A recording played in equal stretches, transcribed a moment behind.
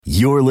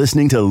You're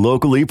listening to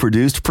locally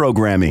produced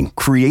programming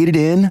created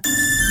in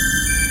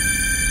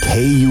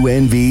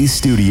KUNV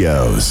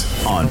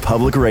Studios on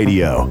Public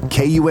Radio,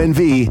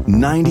 KUNV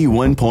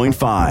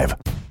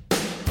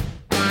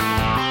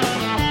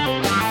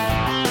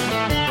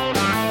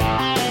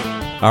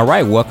 91.5. All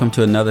right, welcome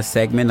to another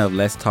segment of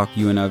Let's Talk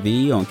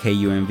UNLV on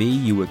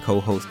KUNV. You with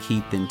co-host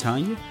Keith and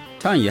Tanya.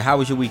 Tanya, how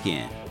was your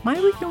weekend?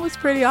 My weekend was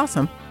pretty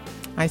awesome.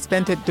 I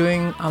spent it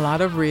doing a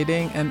lot of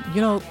reading and,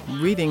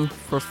 reading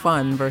for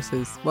fun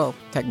versus,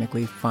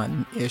 technically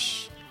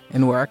fun-ish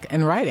in work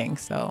and writing.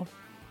 So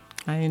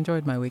I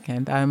enjoyed my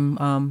weekend. I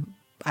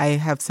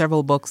have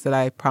several books that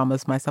I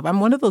promised myself. I'm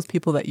one of those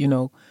people that,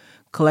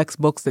 collects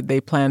books that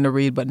they plan to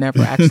read but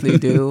never actually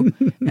do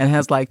and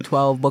has like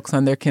 12 books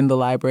on their Kindle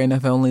library and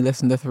have only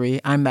listened to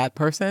 3. I'm that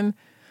person.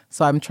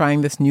 So I'm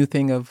trying this new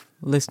thing of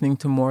listening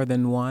to more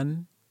than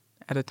one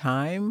at a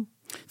time.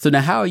 So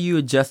now how are you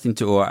adjusting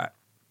to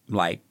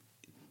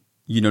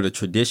the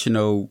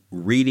traditional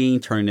reading,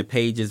 turning the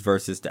pages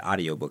versus the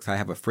audiobooks? I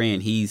have a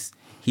friend, he's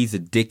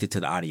addicted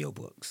to the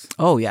audiobooks.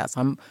 Oh, yes.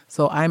 I'm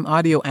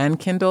audio and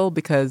Kindle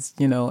because,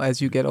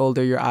 as you get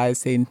older, your eyes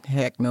say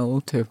heck no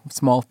to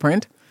small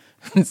print.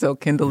 So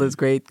Kindle is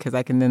great because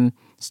I can then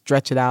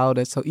stretch it out.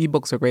 So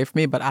ebooks are great for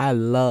me, but I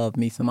love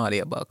me some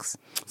audiobooks.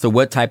 So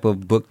what type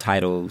of book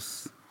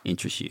titles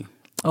interest you?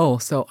 Oh,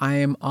 so I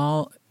am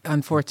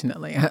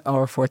unfortunately,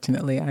 or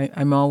fortunately,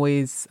 I'm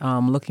always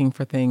looking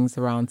for things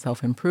around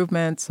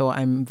self-improvement. So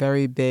I'm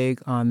very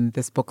big on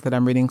this book that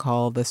I'm reading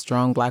called The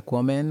Strong Black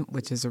Woman,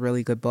 which is a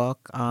really good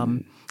book.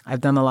 I've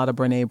done a lot of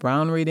Brené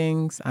Brown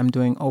readings. I'm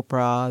doing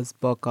Oprah's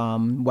book,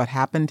 What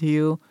Happened to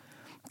You,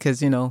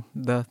 because,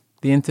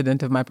 the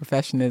incident of my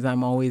profession is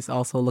I'm always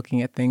also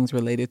looking at things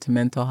related to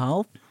mental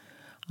health.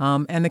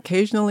 And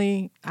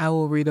occasionally I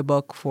will read a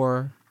book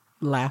for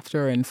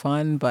laughter and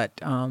fun,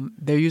 but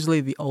they're usually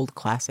the old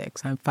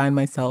classics. I find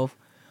myself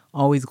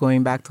always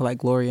going back to like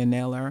Gloria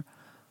Naylor.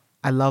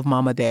 I love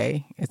Mama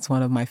Day. It's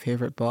one of my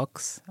favorite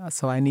books.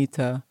 So I need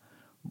to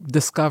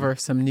discover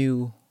some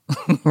new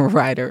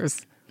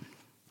writers.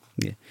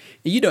 Yeah.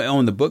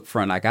 On the book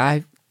front,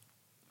 I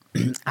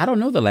don't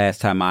know the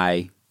last time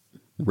I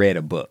read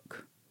a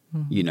book.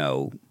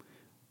 Mm-hmm.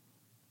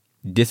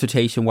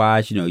 Dissertation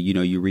wise,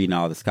 you're reading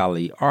all the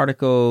scholarly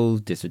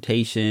articles,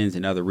 dissertations,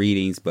 and other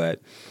readings,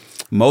 but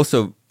most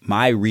of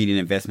my reading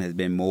investment has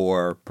been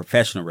more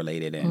professional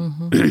related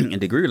and, and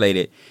degree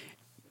related.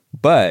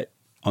 But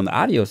on the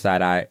audio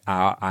side,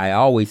 I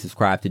always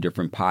subscribe to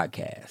different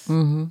podcasts.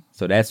 Mm-hmm.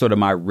 So that's sort of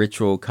my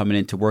ritual coming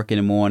into work in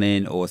the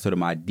morning, or sort of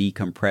my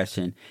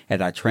decompression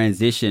as I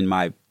transition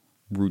my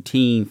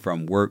routine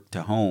from work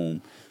to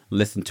home.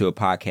 Listen to a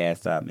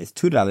podcast. It's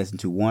 2 that I listen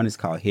to. One is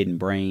called Hidden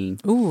Brain.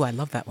 Ooh, I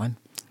love that one.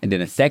 And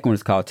then the second one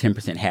is called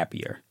 10%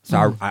 Happier.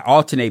 So I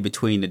alternate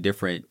between the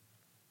different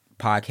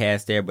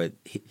podcasts there, but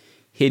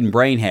Hidden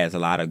Brain has a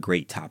lot of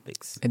great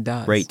topics. It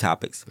does. Great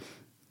topics.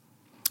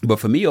 But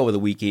for me over the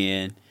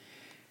weekend,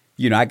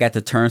 I got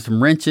to turn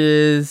some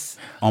wrenches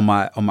on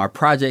my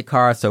project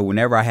car. So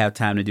whenever I have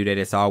time to do that,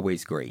 it's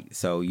always great.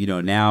 So,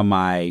 now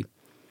my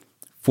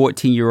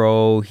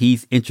 14-year-old,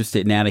 he's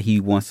interested now that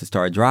he wants to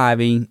start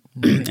driving.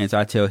 And so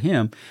I tell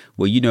him,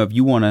 well, if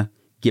you want to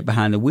get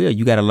behind the wheel,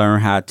 you got to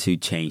learn how to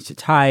change the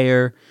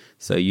tire.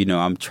 So,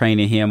 I'm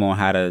training him on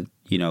how to,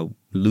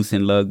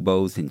 loosen lug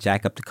bolts and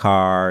jack up the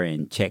car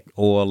and check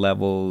oil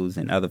levels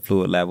and other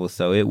fluid levels.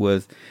 So it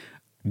was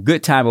a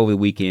good time over the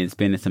weekend,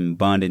 spending some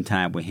bonding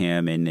time with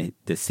him and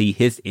to see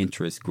his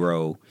interest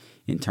grow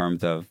in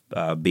terms of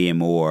being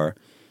more,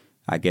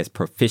 I guess,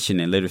 proficient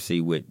in literacy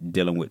with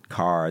dealing with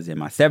cars. And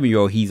my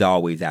 7-year-old, he's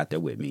always out there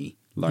with me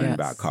learning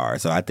about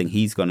cars. So I think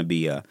he's going to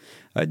be a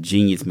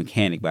genius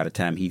mechanic by the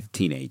time he's a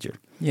teenager.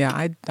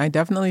 Yeah, I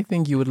definitely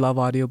think you would love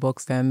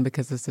audiobooks then,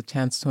 because it's a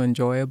chance to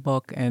enjoy a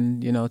book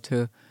and,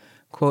 to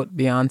quote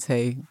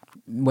Beyonce,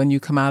 when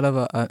you come out of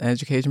an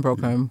education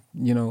program,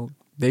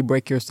 they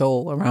break your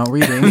soul around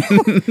reading.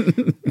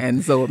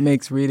 And so it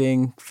makes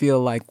reading feel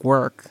like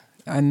work.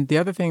 And the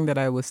other thing that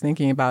I was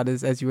thinking about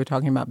is, as you were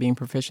talking about being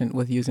proficient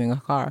with using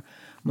a car,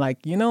 I'm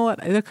like, you know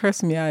what? It occurs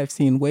to me I've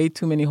seen way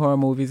too many horror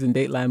movies and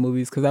Dateline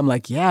movies, because I'm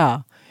like,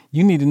 yeah,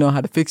 you need to know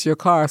how to fix your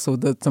car so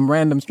that some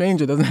random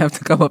stranger doesn't have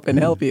to come up and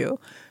help you.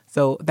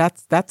 So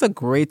that's a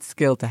great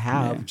skill to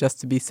have, just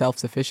to be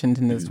self-sufficient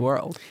in this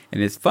world.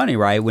 And it's funny,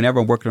 right? Whenever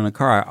I'm working on a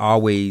car, I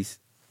always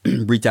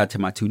reach out to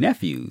my 2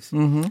 nephews.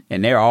 Mm-hmm.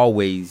 And they're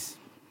always,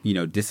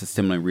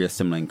 disassembling,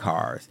 reassembling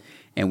cars.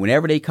 And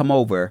whenever they come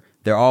over,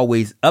 they're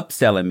always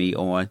upselling me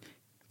on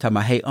talking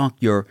about, hey, Unc,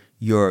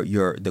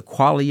 the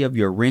quality of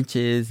your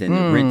wrenches and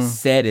the wrench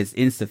set is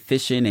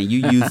insufficient, and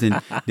you using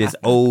this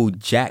old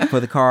jack for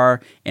the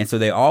car. And so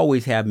they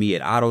always have me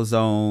at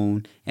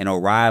AutoZone and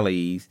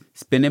O'Reilly's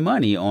spending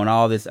money on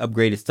all this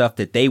upgraded stuff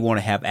that they want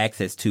to have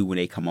access to when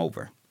they come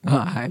over.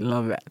 Oh, I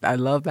love that. I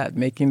love that,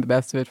 making the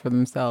best of it for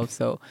themselves.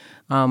 So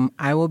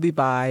I will be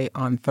by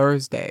on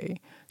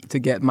Thursday to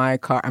get my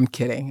car. I'm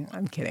kidding.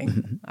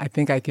 I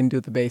think I can do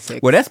the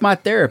basics. Well, that's my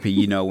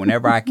therapy,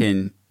 whenever I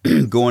can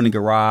go in the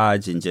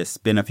garage and just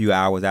spend a few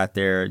hours out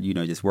there,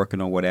 just working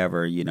on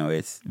whatever,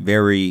 it's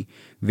very,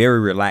 very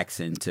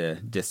relaxing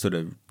to just sort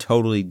of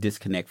totally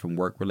disconnect from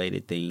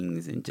work-related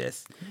things and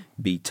just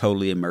be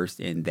totally immersed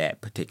in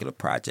that particular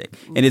project.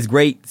 And it's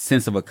great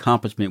sense of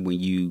accomplishment when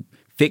you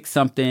fix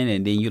something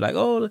and then you're like,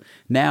 oh,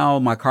 now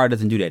my car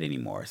doesn't do that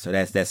anymore. So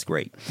that's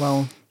great.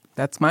 Well,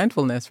 that's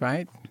mindfulness,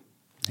 right?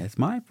 That's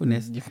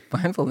mindfulness.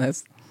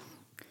 Mindfulness.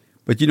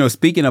 But,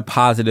 speaking of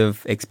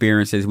positive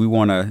experiences, we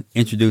want to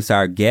introduce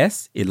our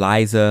guest,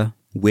 Eliza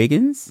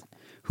Wiggins,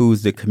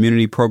 who's the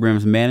Community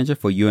Programs Manager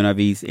for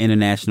UNLV's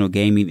International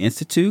Gaming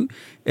Institute.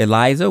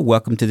 Eliza,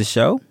 welcome to the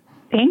show.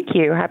 Thank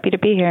you. Happy to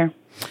be here.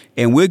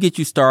 And we'll get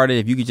you started.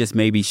 If you could just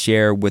maybe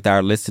share with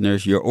our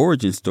listeners your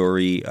origin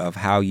story of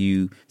how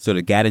you sort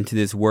of got into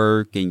this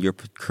work and your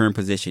current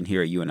position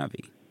here at UNLV.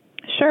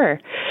 Sure.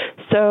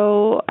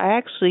 So I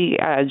actually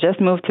just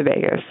moved to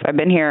Vegas. I've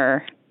been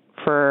here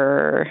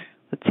for...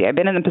 I've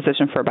been in the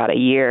position for about a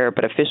year,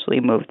 but officially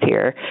moved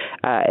here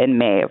in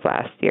May of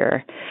last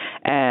year.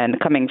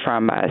 And coming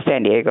from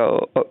San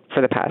Diego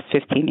for the past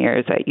 15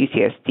 years at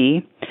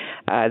UCSD,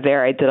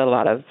 there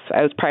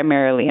I was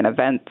primarily an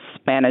events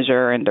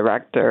manager and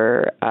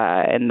director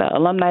in the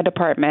alumni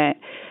department,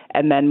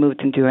 and then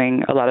moved into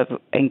doing a lot of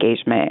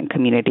engagement and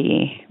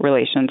community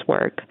relations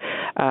work.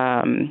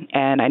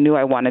 And I knew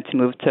I wanted to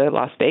move to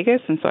Las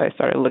Vegas, and so I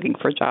started looking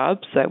for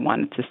jobs. I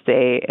wanted to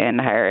stay in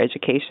higher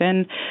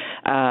education.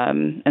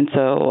 And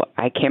so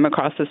I came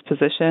across this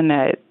position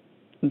at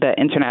the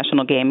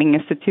International Gaming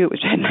Institute,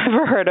 which I'd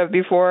never heard of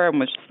before, and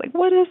was just like,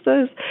 what is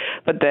this?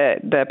 But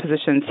the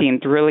position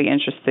seemed really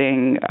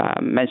interesting.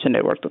 Mentioned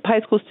it worked with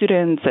high school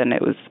students, and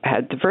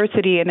had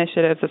diversity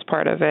initiatives as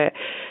part of it.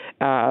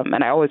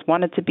 And I always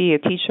wanted to be a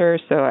teacher,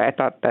 so I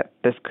thought that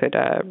this could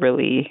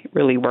really,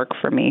 really work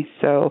for me.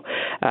 So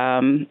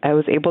I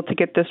was able to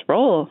get this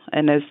role.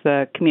 And as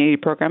the Community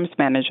Programs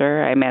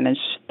Manager, I manage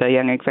the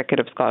Young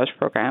Executive Scholars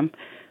Program,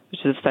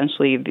 which is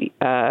essentially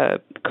the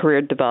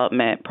career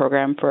development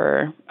program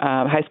for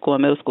high school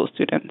and middle school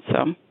students.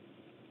 So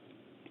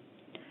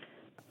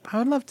I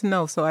would love to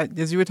know. So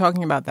as you were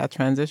talking about that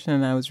transition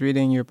and I was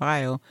reading your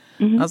bio,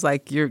 I was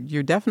like, you're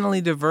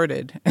definitely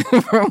diverted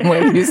from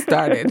where you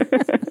started.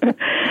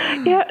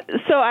 Yeah.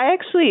 So I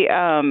actually,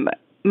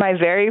 my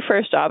very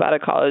first job out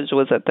of college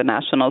was at the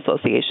National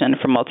Association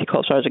for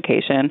Multicultural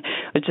Education,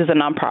 which is a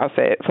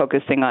nonprofit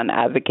focusing on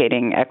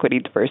advocating equity,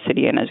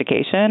 diversity, and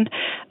education.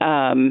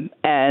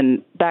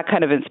 And that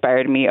kind of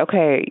inspired me,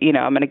 okay,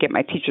 I'm going to get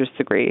my teacher's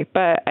degree.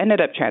 But I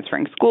ended up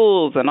transferring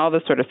schools and all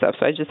this sort of stuff.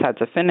 So I just had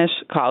to finish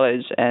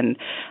college and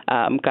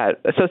got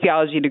a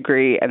sociology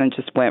degree and then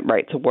just went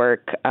right to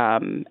work.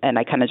 And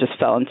I kind of just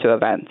fell into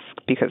events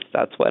because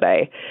that's what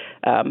I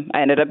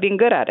ended up being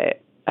good at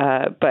it.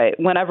 But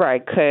whenever I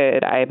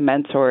could, I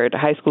mentored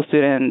high school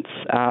students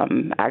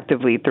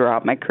actively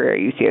throughout my career at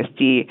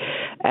UCSD,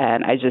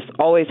 and I just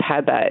always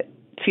had that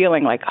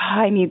feeling like,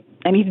 I need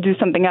to do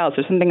something else.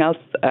 There's something else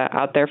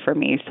out there for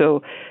me.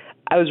 So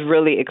I was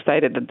really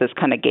excited that this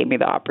kind of gave me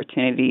the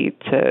opportunity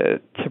to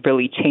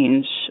really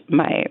change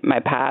my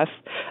path.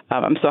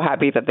 I'm so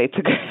happy that they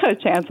took a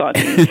chance on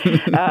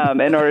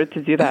me in order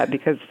to do that,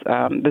 because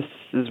this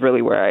is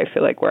really where I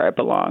feel like where I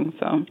belong.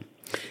 So.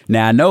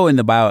 Now, I know in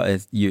the bio,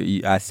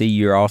 I see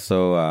you're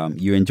also,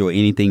 you enjoy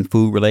anything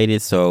food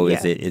related. So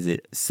Yes. is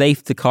it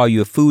safe to call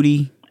you a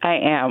foodie? I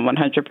am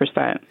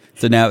 100%.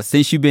 So now,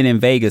 since you've been in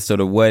Vegas, sort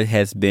of what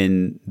has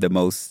been the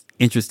most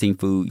interesting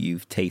food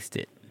you've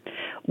tasted?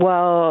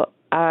 Well,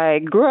 I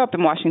grew up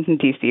in Washington,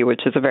 D.C.,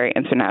 which is a very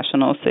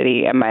international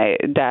city, and my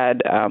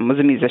dad was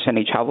a musician.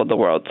 He traveled the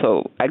world,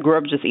 so I grew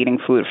up just eating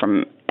food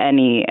from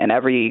any and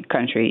every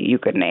country you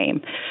could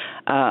name.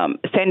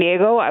 San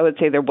Diego, I would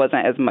say there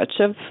wasn't as much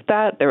of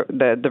that.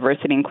 The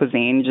diversity in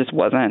cuisine just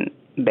wasn't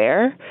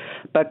there.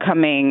 But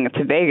coming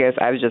to Vegas,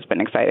 I've just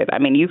been excited. I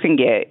mean, you can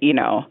get,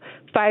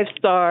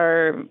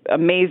 5-star,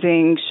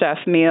 amazing chef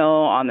meal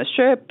on the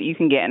Strip. You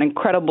can get an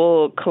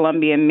incredible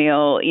Colombian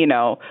meal,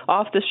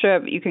 off the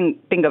Strip. You can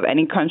think of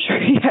any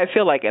country, I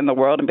feel like, in the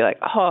world and be like,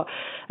 oh,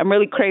 I'm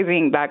really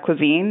craving that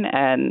cuisine,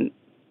 and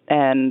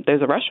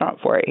there's a restaurant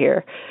for it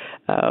here.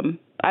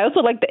 I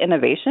also like the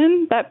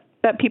innovation that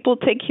people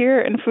take here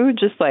in food.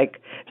 Just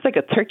like, it's like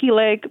a turkey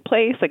leg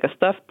place, like a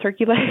stuffed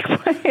turkey leg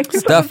place.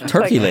 Stuffed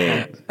turkey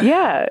leg?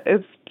 Yeah,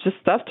 it's just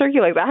stuffed turkey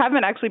legs. I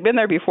haven't actually been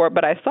there before,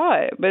 but I saw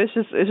it. But it's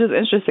just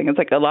interesting. It's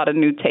like a lot of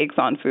new takes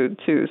on food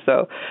too.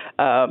 So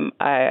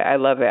I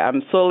love it.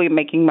 I'm slowly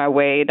making my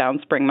way down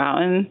Spring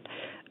Mountain.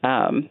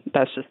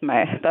 That's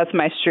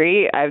my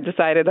street. I've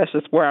decided that's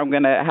just where I'm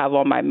going to have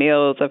all my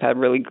meals. I've had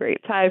really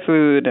great Thai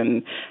food,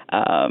 and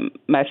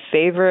my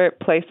favorite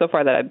place so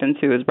far that I've been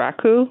to is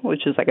Raku,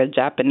 which is like a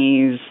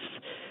Japanese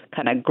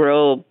kind of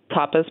grilled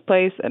tapas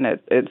place, and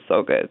it's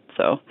so good.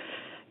 So,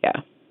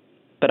 yeah.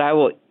 But I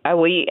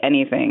will eat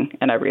anything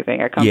and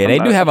everything. I come from they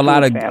do have a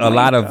lot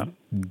family,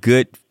 of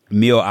good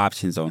meal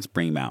options on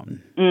Spring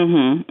Mountain.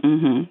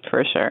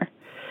 For sure.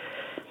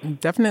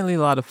 Definitely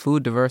a lot of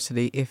food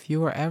diversity. If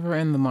you are ever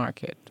in the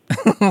market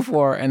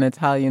for an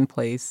Italian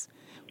place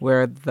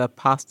where the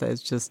pasta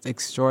is just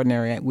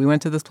extraordinary. We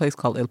went to this place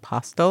called Il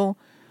Pasto,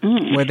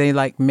 where they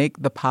like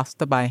make the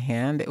pasta by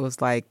hand. It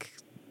was like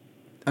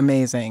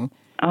amazing.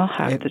 I'll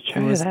have to try that.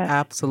 It was that.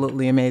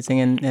 absolutely amazing.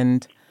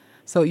 And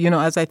so,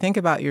 as I think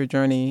about your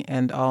journey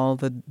and all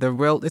the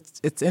real,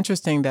 it's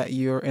interesting that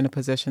you're in a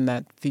position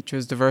that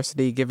features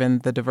diversity, given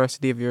the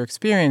diversity of your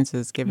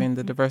experiences, given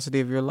the diversity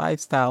of your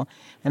lifestyle.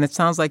 And it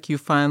sounds like you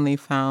finally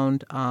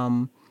found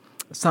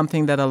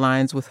something that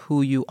aligns with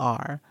who you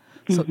are.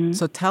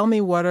 So tell me,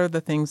 what are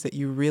the things that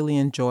you really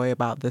enjoy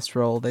about this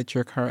role that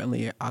you're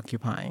currently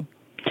occupying?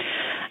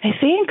 I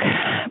think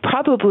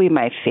probably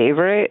my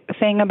favorite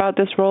thing about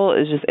this role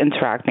is just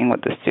interacting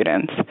with the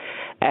students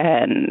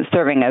and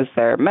serving as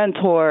their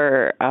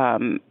mentor,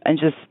 and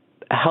just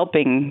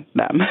helping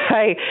them.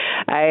 I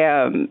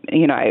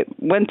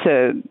went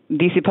to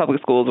DC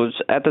public schools, which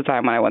at the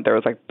time when I went there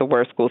was like the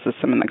worst school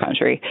system in the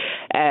country.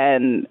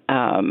 And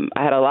I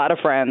had a lot of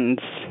friends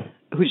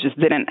who just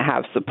didn't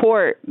have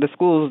support. The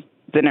schools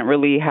didn't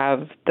really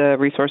have the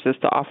resources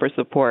to offer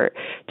support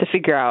to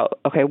figure out,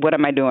 okay, what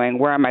am I doing?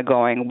 Where am I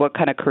going? What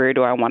kind of career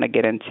do I want to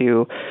get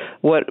into?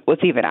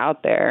 What's even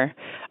out there?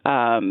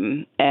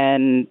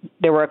 And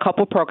there were a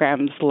couple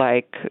programs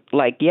like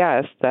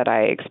YES that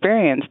I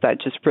experienced that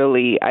just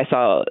really, I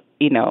saw,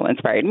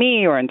 inspired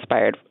me or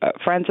inspired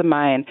friends of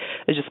mine.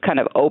 It just kind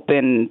of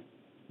opened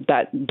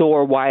that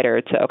door wider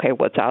to, okay,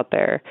 what's out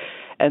there.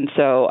 And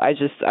so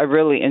I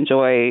really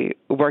enjoy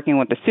working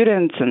with the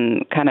students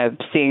and kind of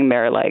seeing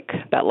their, like,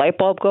 that light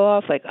bulb go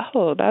off, like,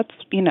 oh, that's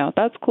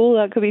cool.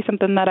 That could be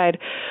something that I'd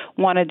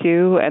want to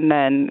do. And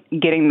then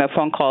getting the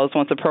phone calls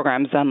once the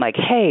program's done, like,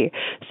 hey,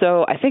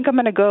 so I think I'm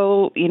going to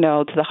go,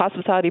 to the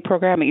hospitality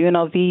program at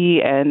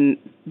UNLV and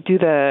do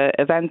the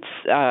events,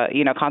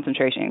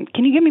 concentration.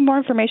 Can you give me more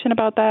information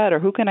about that? Or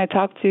who can I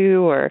talk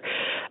to? Or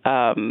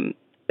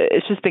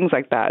it's just things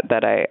like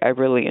that I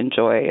really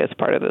enjoy as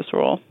part of this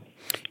role.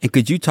 And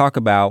could you talk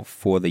about,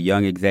 for the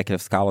Young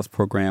Executive Scholars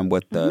Program,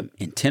 what the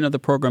intent of the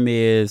program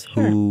is,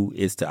 Sure. Who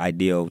is the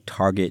ideal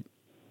target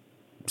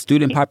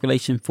student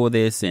population for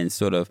this, and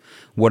sort of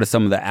what are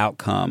some of the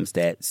outcomes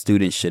that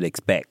students should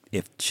expect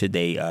should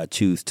they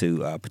choose to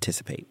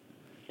participate?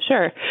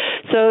 Sure.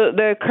 So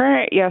the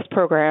current YES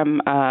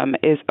program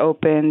is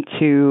open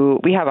to,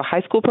 we have a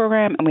high school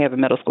program and we have a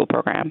middle school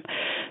program.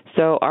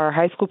 So our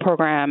high school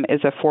program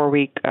is a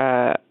 4-week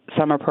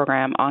summer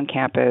program on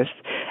campus,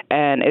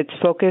 and it's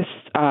focused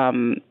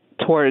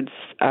towards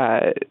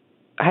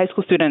high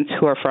school students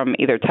who are from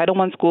either Title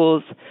I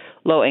schools,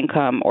 low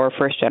income, or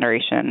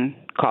first-generation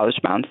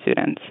college-bound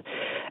students.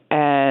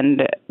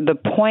 And the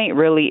point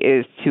really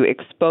is to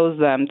expose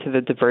them to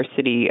the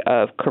diversity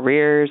of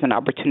careers and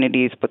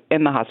opportunities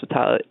within the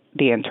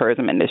hospitality and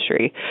tourism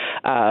industry.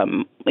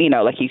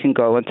 Like you can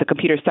go into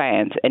computer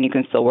science and you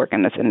can still work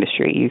in this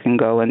industry. You can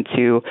go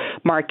into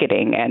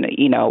marketing and,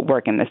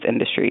 work in this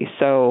industry.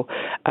 So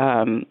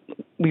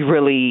we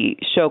really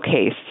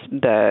showcase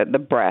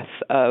the breadth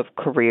of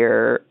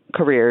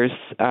careers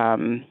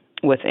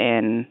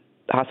within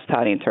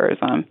hospitality and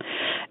tourism.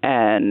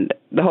 And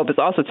the hope is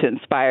also to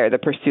inspire the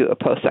pursuit of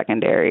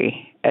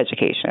post-secondary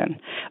education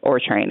or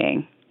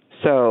training.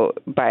 So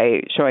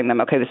by showing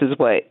them, okay, this is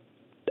what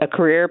a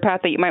career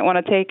path that you might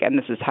want to take, and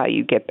this is how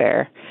you get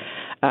there.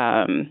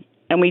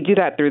 And we do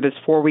that through this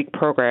 4-week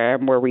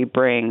program where we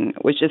bring,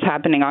 which is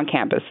happening on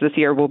campus. This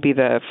year will be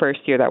the first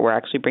year that we're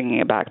actually bringing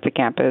it back to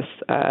campus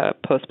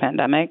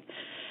post-pandemic.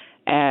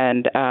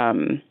 And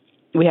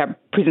we have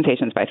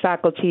presentations by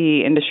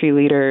faculty, industry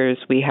leaders.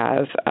 We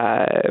have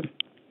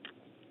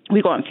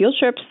we go on field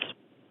trips.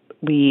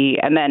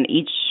 And then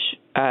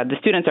the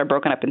students are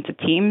broken up into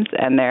teams,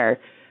 and they're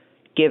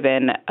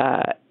given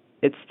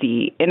it's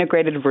the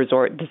Integrated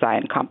Resort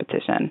Design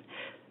Competition.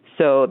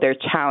 So they're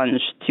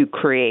challenged to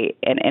create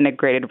an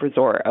integrated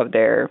resort of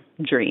their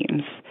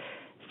dreams.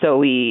 So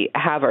we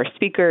have our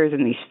speakers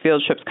in these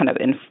field trips kind of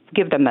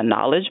give them the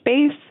knowledge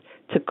base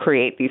to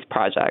create these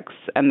projects.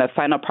 And the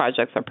final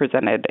projects are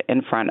presented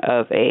in front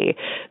of a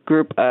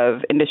group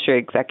of industry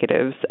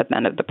executives at the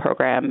end of the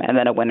program, and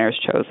then a winner is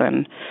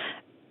chosen.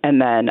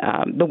 And then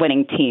the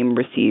winning team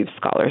receives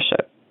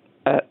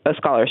a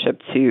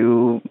scholarship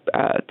to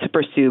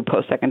pursue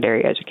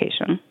post-secondary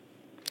education.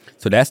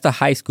 So that's the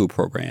high school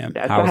program.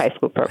 That's the high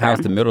school program. How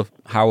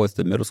is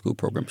the middle school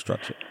program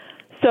structured?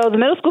 So the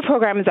middle school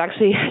program is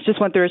actually just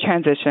went through a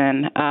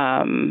transition.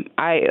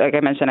 Like I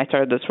mentioned, I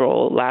started this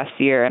role last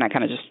year, and I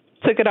kind of just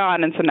took it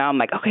on. And so now I'm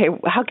like, okay,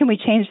 how can we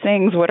change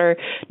things? What are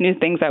new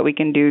things that we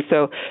can do?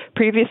 So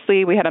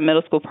previously we had a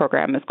middle school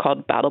program. It's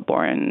called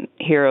Battleborn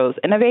Heroes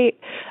Innovate,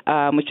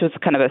 which was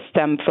kind of a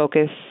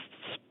STEM-focused,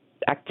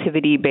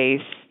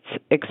 activity-based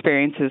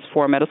experiences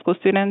for middle school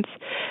students.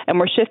 And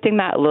we're shifting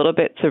that a little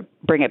bit to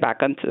bring it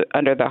back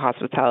under the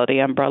hospitality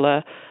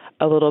umbrella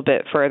a little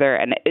bit further,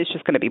 and it's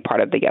just going to be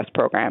part of the YES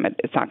program.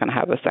 It's not going to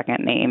have a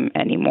second name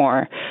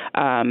anymore.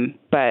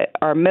 But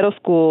our middle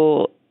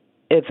school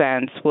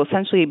events will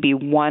essentially be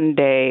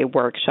one-day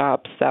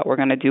workshops that we're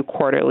going to do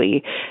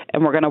quarterly,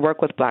 and we're going to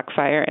work with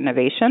Blackfire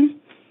Innovation.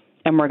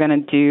 and we're going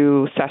to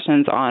do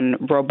sessions on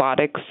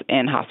robotics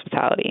in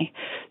hospitality.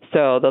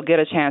 So they'll get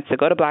a chance to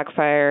go to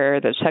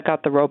Blackfire, they'll check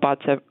out the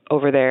robots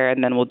over there,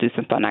 and then we'll do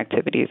some fun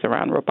activities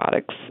around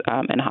robotics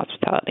in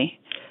hospitality.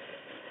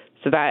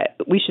 So that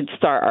we should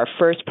start our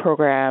first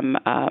program,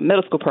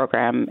 middle school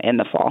program, in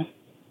the fall.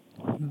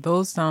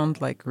 Those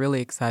sound like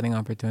really exciting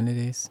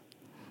opportunities.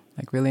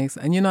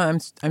 And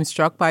I'm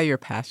struck by your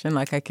passion.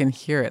 Like, I can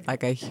hear it.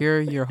 Like, I hear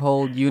your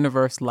whole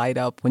universe light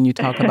up when you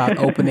talk about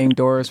opening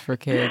doors for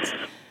kids.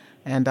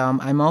 And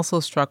I'm also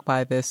struck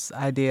by this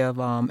idea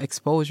of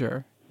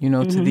exposure,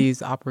 to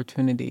these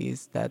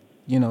opportunities that,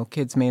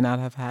 kids may not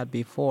have had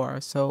before.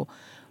 So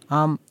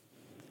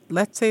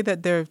let's say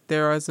that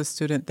there is a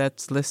student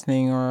that's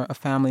listening, or a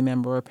family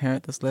member or a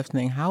parent that's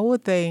listening. How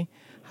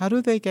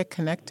do they get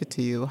connected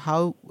to you?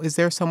 Is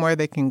there somewhere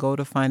they can go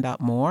to find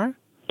out more?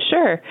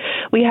 Sure.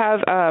 We have,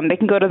 they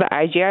can go to the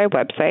IGI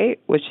website,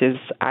 which is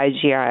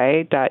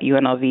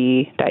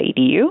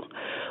igi.unlv.edu,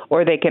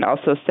 or they can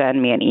also send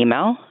me an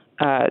email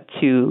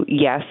to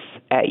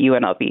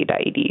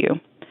yes@unlv.edu.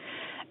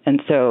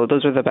 And so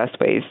those are the best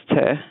ways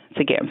to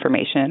get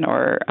information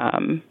or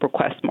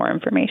request more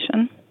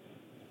information.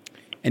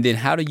 And then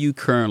how do you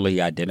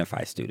currently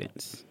identify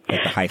students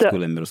at the high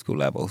school and middle school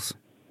levels?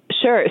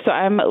 Sure. So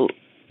I'm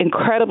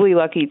incredibly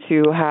lucky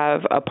to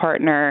have a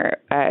partner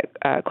at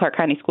Clark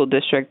County School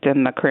District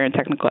in the Career and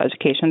Technical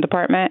Education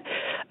Department.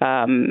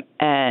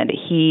 And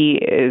he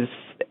is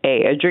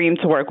a dream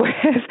to work with.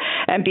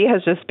 And B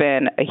has just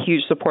been a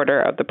huge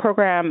supporter of the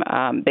program.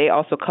 They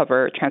also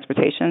cover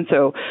transportation.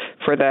 So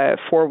for the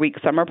 4-week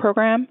summer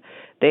program,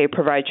 they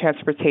provide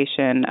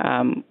transportation.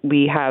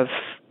 We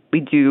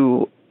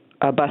do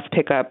a bus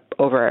pickup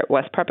over at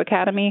West Prep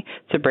Academy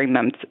to bring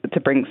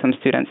some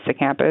students to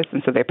campus,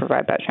 and so they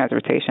provide that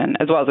transportation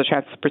as well as the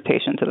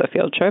transportation to the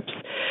field trips.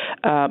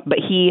 But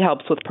he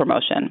helps with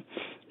promotion,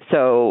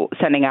 so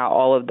sending out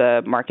all of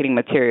the marketing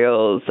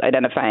materials,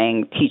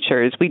 identifying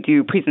teachers. We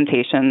do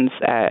presentations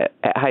at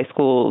high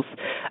schools.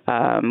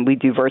 We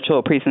do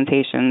virtual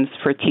presentations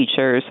for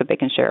teachers so they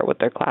can share it with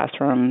their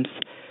classrooms.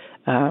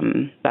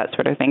 That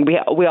sort of thing.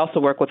 We also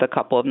work with a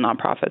couple of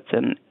nonprofits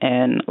in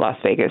Las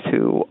Vegas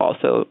who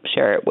also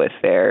share it with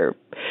their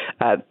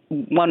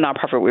one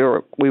nonprofit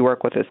we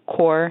work with is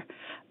CORE,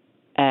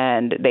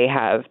 and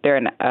they're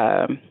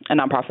a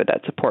nonprofit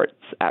that supports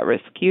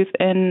at-risk youth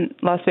in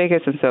Las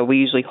Vegas, and so we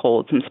usually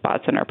hold some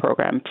spots in our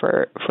program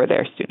for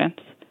their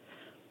students.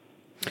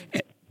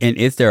 And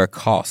is there a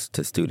cost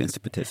to students to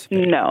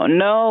participate?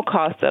 No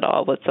cost at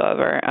all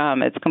whatsoever.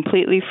 It's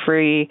completely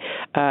free.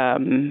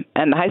 And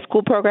the high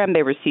school program,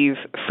 they receive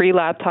free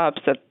laptops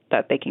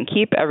that they can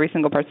keep. Every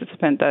single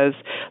participant does.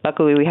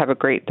 Luckily, we have a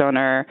great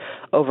donor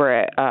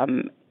over at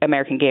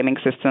American Gaming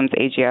Systems,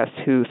 AGS,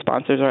 who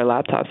sponsors our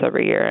laptops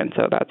every year, and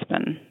so that's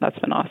been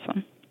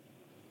awesome.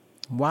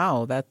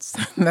 Wow, that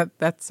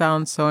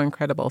sounds so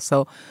incredible.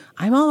 So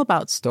I'm all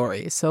about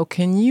stories. So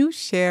can you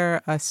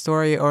share a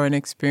story or an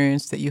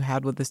experience that you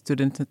had with the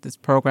students at this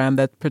program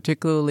that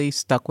particularly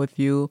stuck with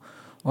you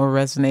or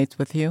resonates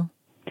with you?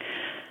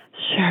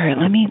 Sure.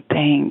 Let me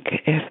think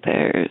if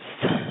there's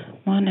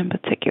one in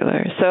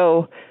particular.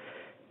 So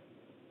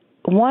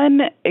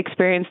one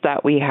experience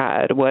that we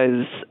had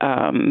was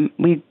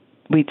we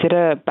did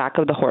a back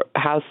of the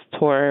house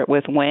tour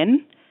with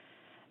Wynn,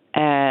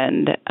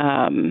 and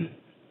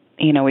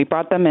we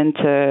brought them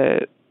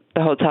into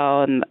the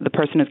hotel, and the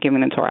person who's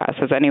giving the tour asked,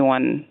 has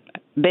anyone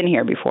been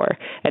here before?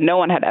 And no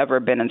one had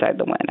ever been inside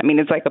the Wynn. I mean,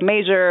 it's like a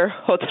major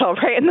hotel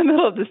right in the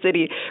middle of the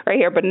city right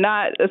here, but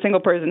not a single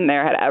person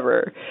there had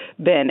ever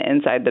been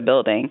inside the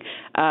building.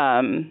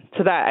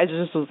 So that I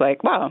just was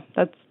like, wow,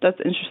 that's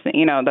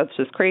interesting. That's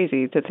just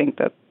crazy to think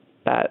that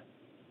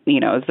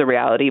is the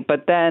reality.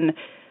 But then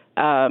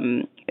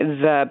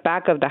the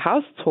back of the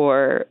house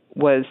tour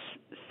was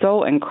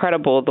so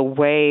incredible, the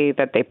way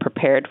that they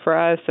prepared for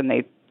us, and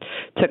they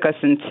took us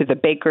into the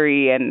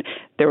bakery, and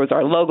there was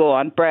our logo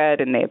on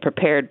bread, and they had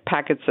prepared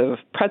packets of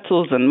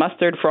pretzels and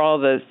mustard for all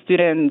the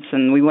students,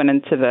 and we went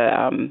into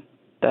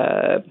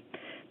the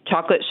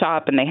chocolate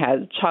shop, and they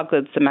had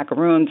chocolates and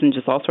macaroons and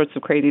just all sorts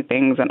of crazy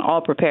things, and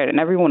all prepared,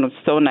 and everyone was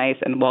so nice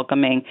and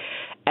welcoming,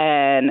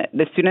 and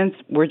the students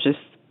were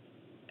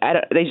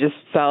they just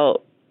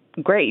felt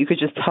great. You could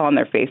just tell on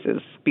their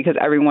faces because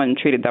everyone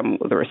treated them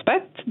with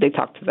respect. They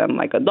talked to them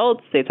like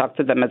adults. They talked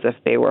to them as if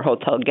they were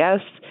hotel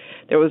guests.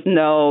 There was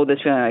this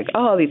feeling like,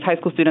 oh, these high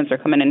school students are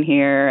coming in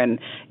here, and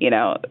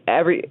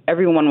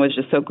everyone was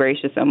just so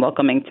gracious and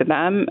welcoming to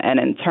them. And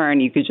in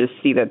turn, you could just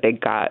see that they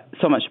got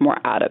so much more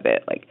out of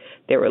it. Like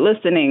they were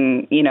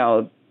listening.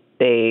 The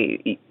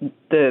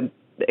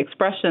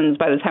expressions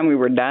by the time we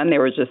were done, they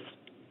were just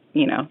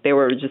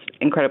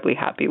incredibly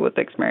happy with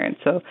the experience.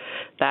 So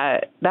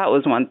that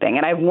was one thing.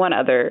 And I have one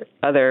other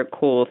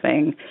cool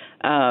thing,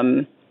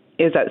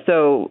 is that,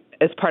 so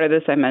as part of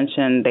this, I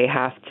mentioned they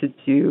have to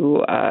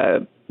do,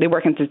 they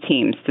work into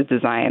teams to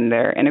design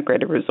their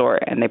integrated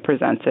resort, and they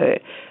present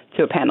it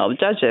to a panel of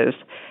judges.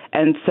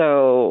 And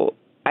so,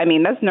 I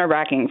mean, that's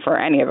nerve-wracking for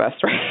any of us,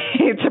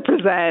 right, to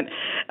present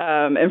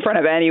in front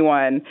of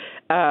anyone.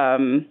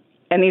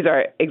 and these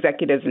are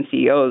executives and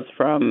CEOs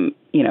from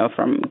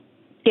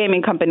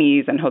gaming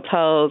companies and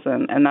hotels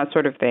and that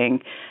sort of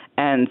thing.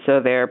 And so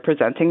they're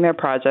presenting their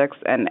projects,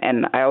 and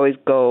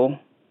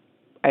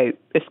I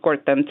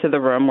escort them to the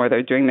room where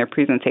they're doing their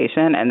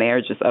presentation, and they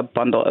are just a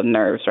bundle of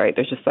nerves, right?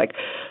 They're just like,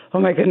 oh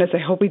my goodness, I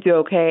hope we do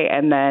okay.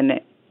 And then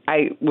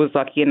I was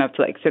lucky enough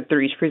to sit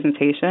through each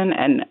presentation,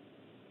 and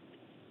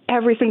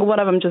every single one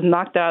of them just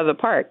knocked it out of the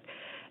park.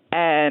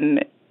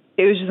 And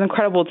it was just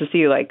incredible to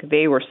see,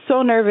 they were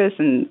so nervous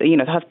and,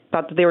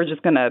 thought that they were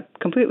just going to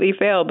completely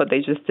fail, but they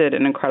just did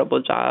an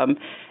incredible job.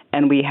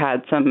 And we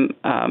had some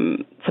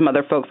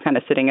other folks kind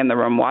of sitting in the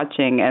room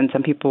watching, and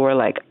some people were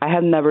like, I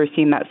have never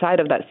seen that side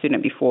of that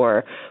student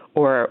before,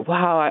 or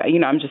wow,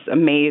 I'm just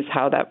amazed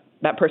how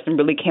that person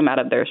really came out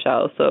of their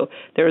shell. So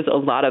there was a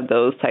lot of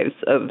those types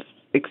of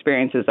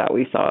experiences that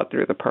we saw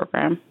through the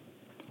program.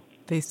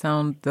 Those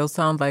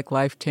sound like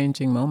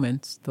life-changing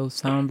moments. Those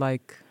sound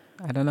like,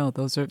 I don't know,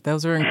 those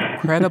are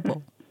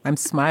incredible. I'm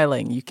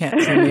smiling. You can't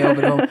see me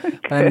over there,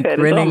 but I'm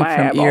grinning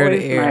from ear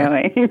to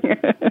ear.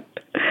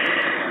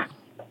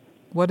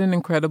 What an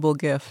incredible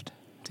gift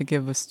to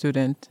give a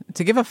student,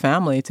 to give a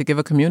family, to give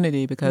a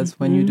community, because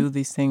when you do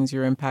these things,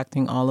 you're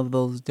impacting all of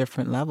those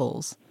different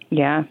levels.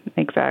 Yeah,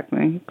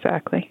 exactly.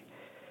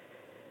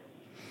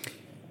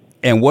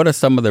 And what are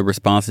some of the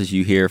responses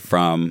you hear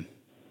from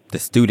the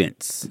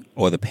students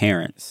or the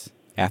parents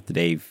after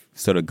they've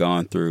sort of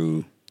gone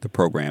through the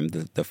program,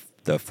 the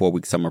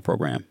 4-week summer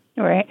program?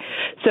 Right.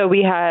 So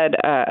we had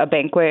a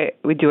banquet.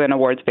 We do an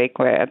awards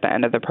banquet at the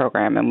end of the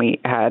program, and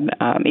we had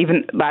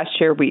even last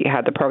year we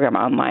had the program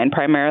online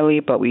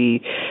primarily, but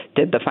we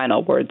did the final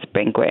awards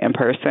banquet in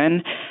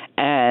person.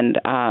 And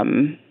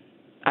the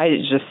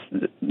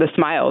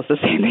smiles, the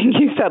same thing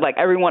you said,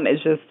 everyone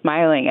is just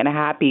smiling and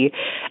happy,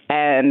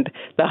 and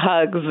the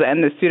hugs,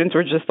 and the students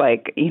were just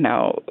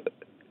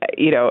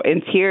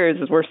in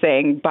tears as we're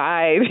saying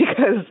bye,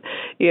 because,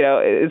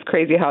 it's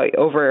crazy how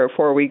over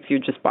 4 weeks you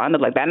just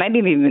bonded like that. And I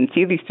didn't even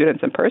see these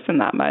students in person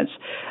that much.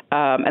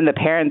 And the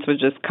parents would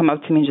just come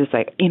up to me and just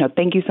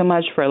thank you so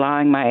much for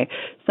allowing my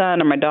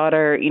son or my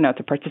daughter,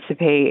 to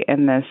participate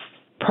in this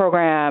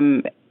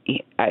program.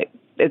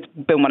 It's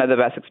been one of the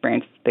best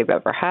experiences they've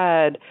ever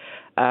had.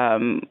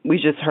 We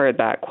just heard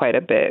that quite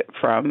a bit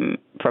from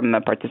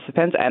the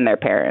participants and their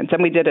parents.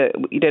 And we did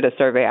a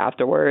survey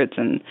afterwards,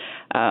 and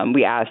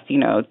we asked,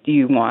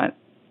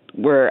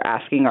 we're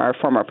asking our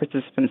former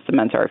participants to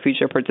mentor our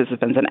future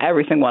participants, and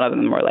every single one of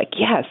them were like,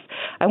 yes,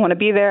 I want to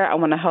be there. I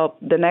want to help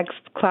the next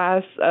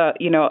class,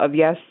 of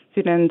YES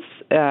students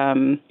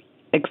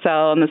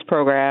excel in this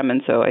program.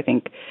 And so I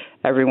think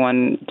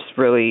everyone just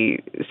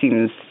really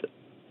seems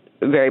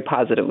very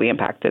positively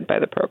impacted by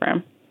the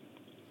program.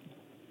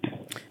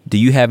 Do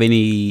you have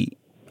any,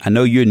 I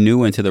know you're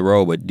new into the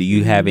role, but do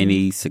you have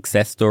any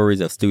success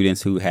stories of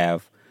students who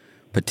have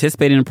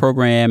participated in the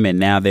program and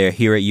now they're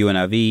here at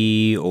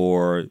UNLV,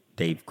 or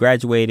they've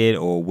graduated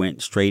or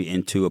went straight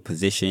into a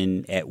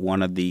position at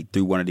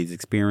through one of these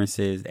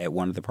experiences at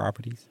one of the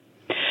properties?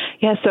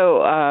 Yeah,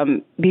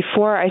 so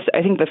before, I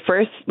think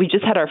we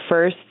just had our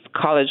first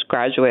college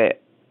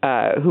graduate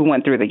who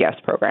went through the YES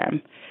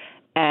program.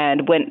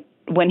 And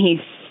when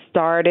he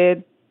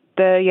started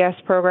the YES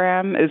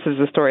program, this is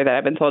a story that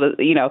I've been told,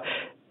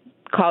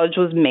 college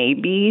was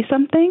maybe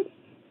something,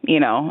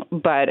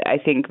 but I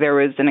think there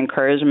was an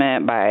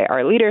encouragement by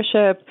our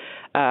leadership.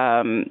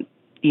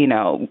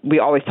 We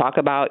always talk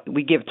about,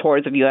 we give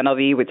tours of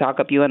UNLV, we talk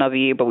up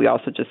UNLV, but we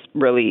also just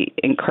really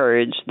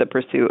encourage the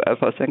pursuit of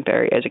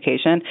post-secondary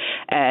education.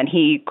 And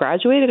he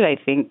graduated, I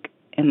think,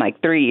 in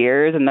 3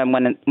 years, and then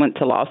went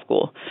to law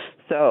school.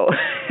 So,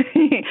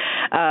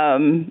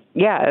 and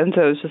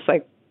so it's just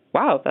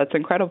wow, that's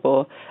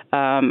incredible.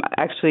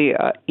 Actually,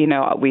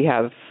 we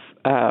have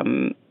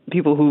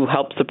people who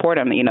help support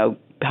him,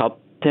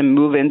 helped him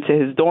move into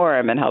his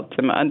dorm and helped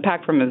him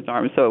unpack from his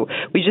dorm. So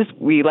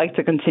we like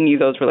to continue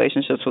those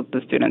relationships with the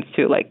students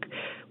too.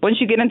 Once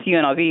you get into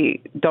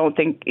UNLV, don't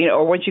think,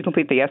 or once you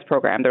complete the YES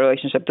program, the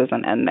relationship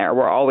doesn't end there.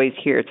 We're always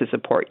here to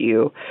support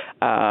you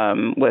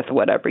with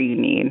whatever you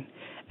need.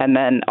 And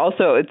then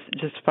also, it's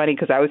just funny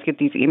because I always get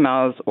these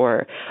emails,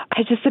 or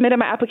I just submitted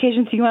my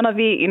application to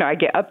UNLV. I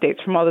get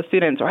updates from all the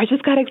students, or I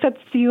just got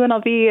accepted to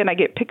UNLV, and I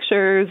get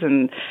pictures,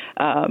 and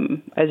I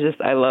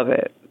love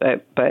it.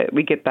 But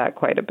we get that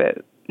quite a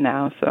bit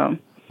now.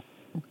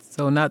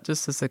 So not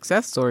just a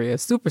success story, a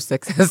super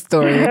success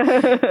story,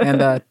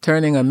 and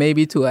turning a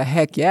maybe to a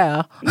heck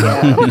yeah.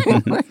 Yeah,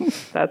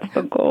 that's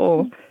the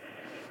goal.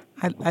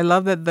 I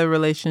love that the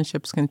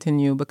relationships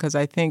continue, because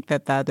I think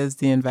that is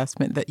the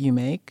investment that you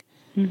make.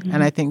 Mm-hmm.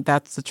 And I think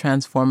that's the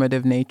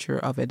transformative nature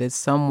of it, is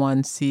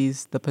someone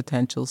sees the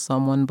potential,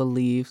 someone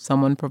believes,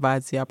 someone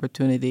provides the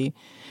opportunity,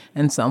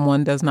 and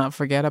someone does not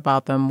forget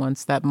about them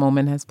once that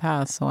moment has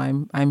passed. So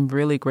I'm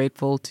really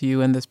grateful to you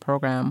in this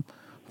program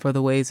for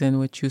the ways in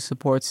which you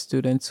support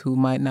students who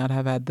might not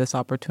have had this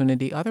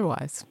opportunity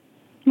otherwise.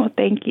 Well,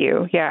 thank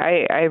you. Yeah,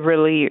 I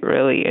really,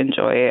 really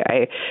enjoy it.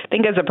 I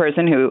think as a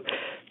person who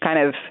kind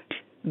of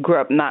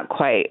grew up not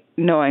quite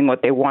knowing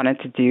what they wanted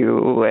to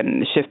do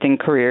and shifting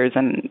careers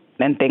and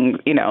things,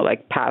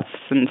 like paths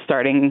and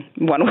starting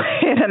one way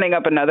and ending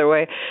up another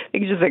way. I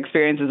think just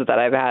experiences that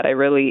I've had. I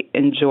really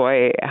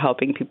enjoy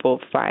helping people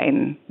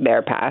find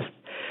their path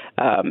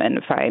and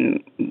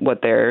find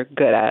what they're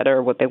good at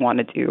or what they want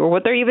to do or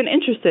what they're even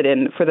interested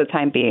in for the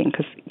time being,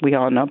 because we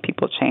all know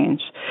people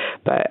change.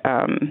 But,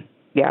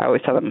 I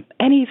always tell them,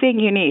 anything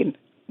you need,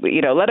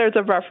 letters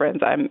of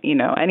reference,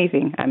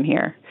 anything, I'm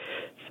here.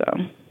 So.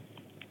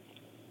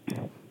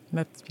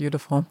 That's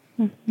beautiful.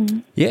 Mm-hmm.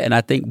 Yeah, and I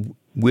think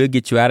we'll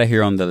get you out of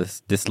here on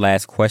this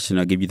last question.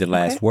 I'll give you the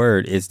last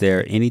word. Is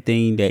there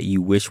anything that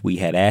you wish we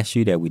had asked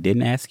you that we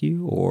didn't ask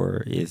you?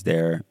 Or is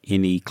there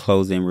any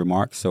closing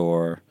remarks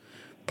or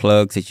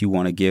plugs that you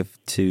want to give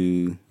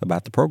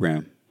about the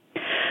program?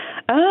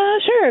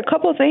 Sure. A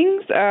couple of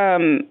things.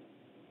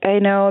 I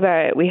know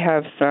that we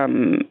have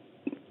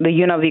the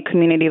UNLV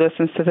community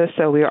listens to this,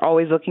 so we are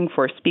always looking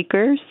for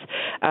speakers.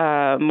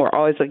 We're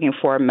always looking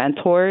for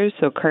mentors,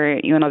 so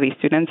current UNLV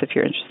students, if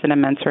you're interested in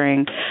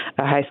mentoring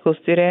a high school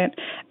student.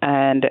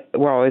 And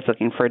we're always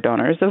looking for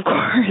donors, of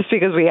course,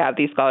 because we have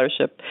these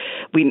scholarships.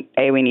 We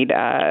need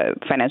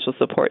financial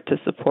support to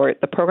support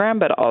the program,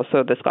 but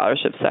also the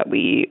scholarships that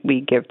we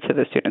give to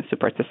the students who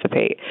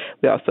participate.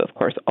 We also, of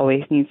course,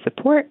 always need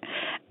support.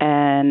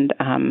 And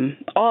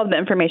all of the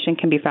information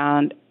can be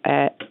found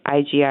at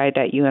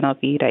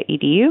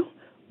igi.unlv.edu,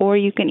 or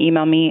you can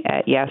email me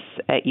at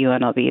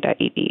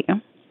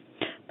yes@unlv.edu.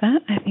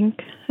 But I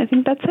think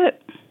that's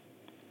it.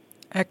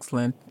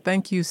 Excellent.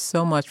 Thank you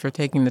so much for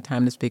taking the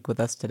time to speak with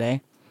us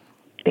today.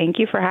 Thank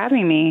you for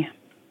having me.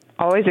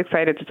 Always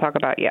excited to talk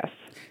about YES.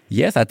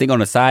 Yes, I think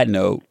on a side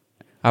note,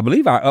 I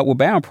believe our Upward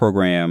Bound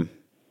program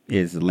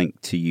is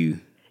linked to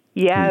you.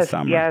 Yes, in the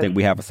summer. yes. I think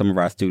we have some of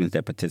our students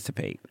that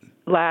participate.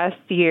 Last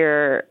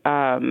year,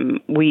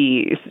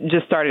 we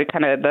just started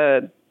kind of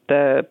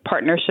the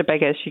partnership, I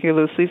guess you could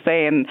loosely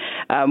say, and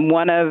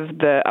one of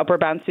the Upward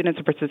Bound students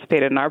who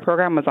participated in our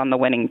program was on the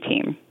winning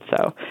team.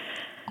 So,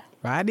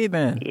 righty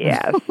then.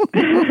 Yes,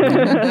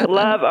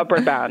 love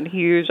Upward Bound,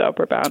 huge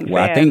Upward Bound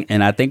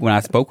fan. I think when I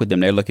spoke with them,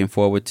 they're looking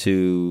forward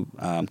to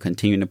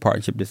continuing the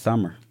partnership this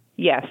summer.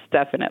 Yes,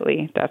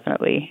 definitely.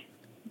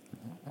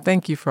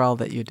 Thank you for all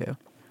that you do.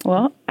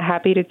 Well,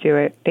 happy to do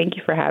it. Thank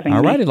you for having me.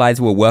 All right,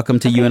 Eliza. Well, welcome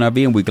to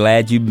UNLV, and we're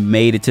glad you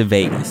made it to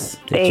Vegas.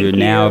 Thank you're you.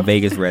 now a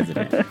Vegas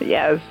resident.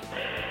 Yes.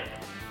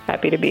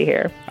 Happy to be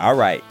here. All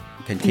right.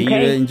 Continue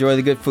to enjoy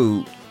the good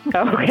food.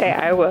 Okay,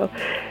 I will.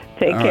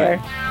 Take care.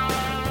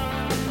 Right.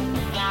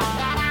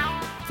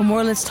 For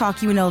more Let's Talk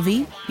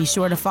UNLV, be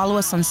sure to follow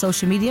us on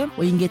social media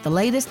where you can get the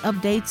latest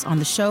updates on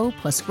the show,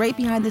 plus great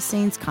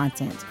behind-the-scenes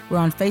content. We're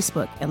on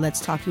Facebook at Let's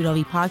Talk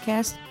UNLV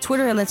Podcast,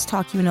 Twitter at Let's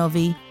Talk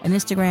UNLV, and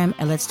Instagram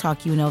at Let's Talk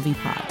UNLV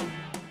Pod.